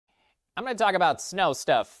I'm going to talk about snow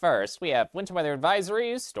stuff first. We have winter weather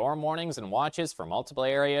advisories, storm warnings, and watches for multiple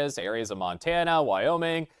areas of Montana,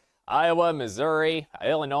 Wyoming, Iowa, Missouri,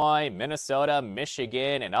 Illinois, Minnesota,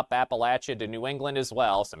 Michigan, and up Appalachia to New England as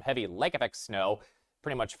well. Some heavy lake effect snow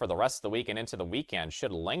pretty much for the rest of the week and into the weekend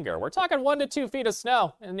should linger. We're talking 1 to 2 feet of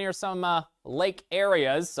snow near some lake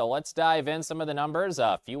areas. So let's dive in some of the numbers.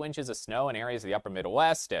 A few inches of snow in areas of the upper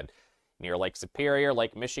Midwest and near Lake Superior,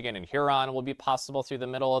 Lake Michigan, and Huron will be possible through the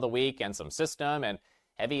middle of the week, and some system and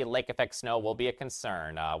heavy lake effect snow will be a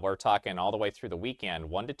concern. We're talking all the way through the weekend,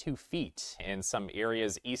 1 to 2 feet in some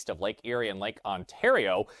areas east of Lake Erie and Lake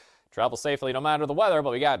Ontario. Travel safely no matter the weather,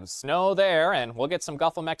 but we got snow there, and we'll get some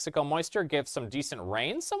Gulf of Mexico moisture, give some decent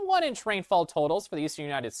rain, some 1-inch rainfall totals for the eastern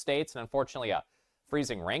United States, and unfortunately a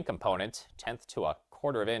freezing rain component, 1/10 to a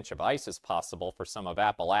 1/4 inch of ice is possible for some of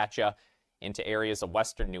Appalachia into areas of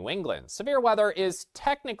western New England. Severe weather is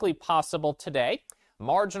technically possible today.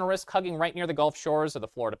 Marginal risk hugging right near the Gulf shores of the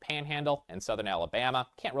Florida Panhandle and southern Alabama.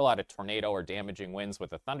 Can't rule out a tornado or damaging winds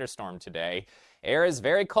with a thunderstorm today. Air is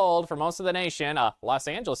very cold for most of the nation. Los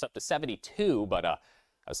Angeles up to 72, but a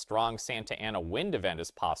strong Santa Ana wind event is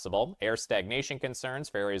possible. Air stagnation concerns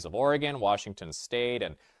for areas of Oregon, Washington State,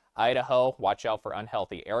 and Idaho. Watch out for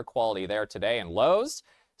unhealthy air quality there today. And lows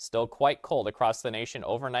still quite cold across the nation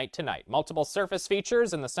overnight tonight. Multiple surface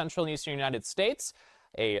features in the central and eastern United States,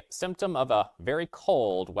 a symptom of a very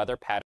cold weather pattern.